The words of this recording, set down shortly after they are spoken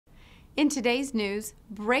In today's news,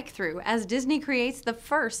 breakthrough as Disney creates the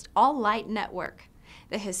first all-light network.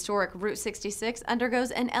 The historic Route 66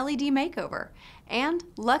 undergoes an LED makeover, and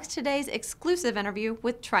Lux Today's exclusive interview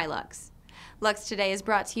with Trilux. Lux Today is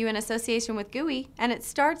brought to you in association with GUI, and it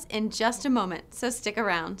starts in just a moment, so stick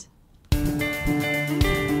around.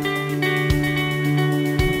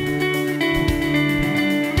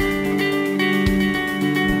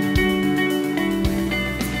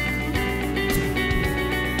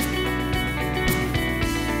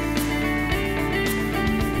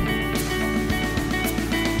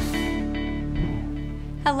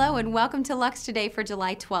 Hello and welcome to Lux Today for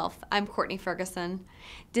July 12th. I'm Courtney Ferguson.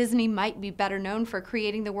 Disney might be better known for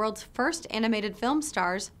creating the world's first animated film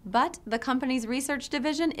stars, but the company's research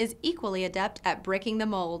division is equally adept at breaking the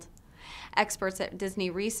mold. Experts at Disney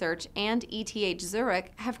Research and ETH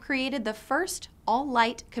Zurich have created the first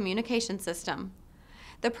all-light communication system.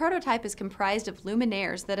 The prototype is comprised of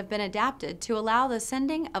luminaires that have been adapted to allow the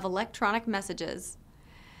sending of electronic messages.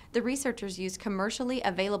 The researchers used commercially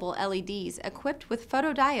available LEDs equipped with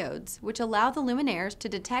photodiodes, which allow the luminaires to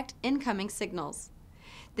detect incoming signals.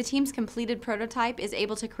 The team's completed prototype is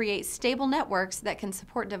able to create stable networks that can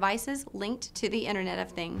support devices linked to the Internet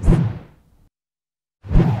of Things.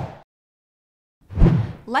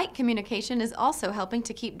 Light communication is also helping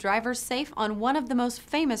to keep drivers safe on one of the most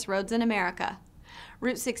famous roads in America.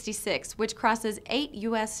 Route 66, which crosses 8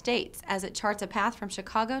 U.S. states as it charts a path from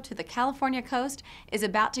Chicago to the California coast, is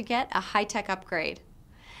about to get a high-tech upgrade.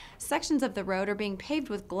 Sections of the road are being paved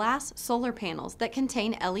with glass solar panels that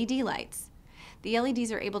contain LED lights. The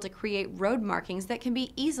LEDs are able to create road markings that can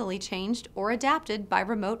be easily changed or adapted by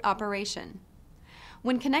remote operation.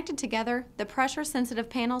 When connected together, the pressure-sensitive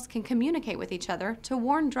panels can communicate with each other to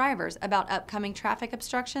warn drivers about upcoming traffic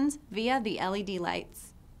obstructions via the LED lights.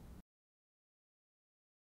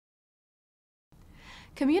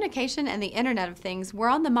 Communication and the Internet of Things were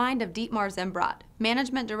on the mind of Dietmar Zembrot,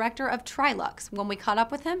 Management Director of Trilux, when we caught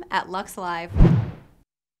up with him at Lux Live.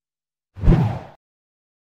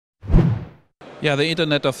 Yeah, the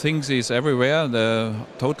Internet of Things is everywhere. The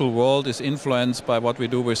total world is influenced by what we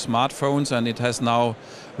do with smartphones, and it has now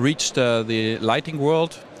reached the lighting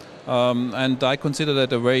world. And I consider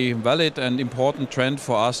that a very valid and important trend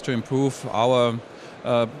for us to improve our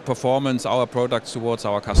performance, our products towards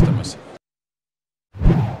our customers.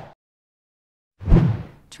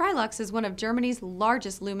 Trilux is one of Germany's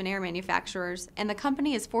largest luminaire manufacturers, and the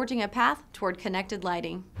company is forging a path toward connected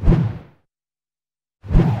lighting.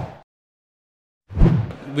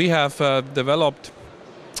 We have developed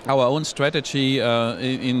our own strategy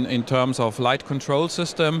in terms of light control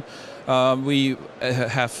system. We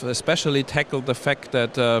have especially tackled the fact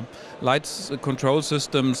that light control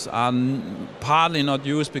systems are partly not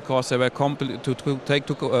used because they were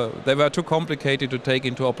too complicated to take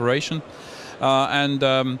into operation.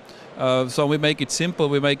 So we make it simple,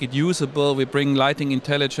 we make it usable, we bring lighting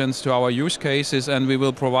intelligence to our use cases, and we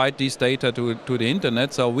will provide these data to the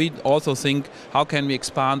Internet. So we also think, how can we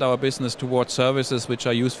expand our business towards services which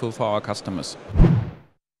are useful for our customers?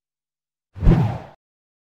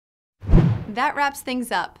 That wraps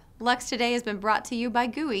things up. Lux Today has been brought to you by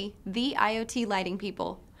GUI, the IoT lighting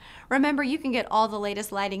people. Remember, you can get all the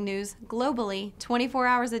latest lighting news globally 24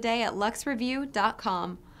 hours a day at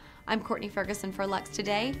luxreview.com. I'm Courtney Ferguson for Lux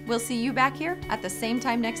Today. We'll see you back here at the same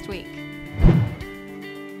time next week.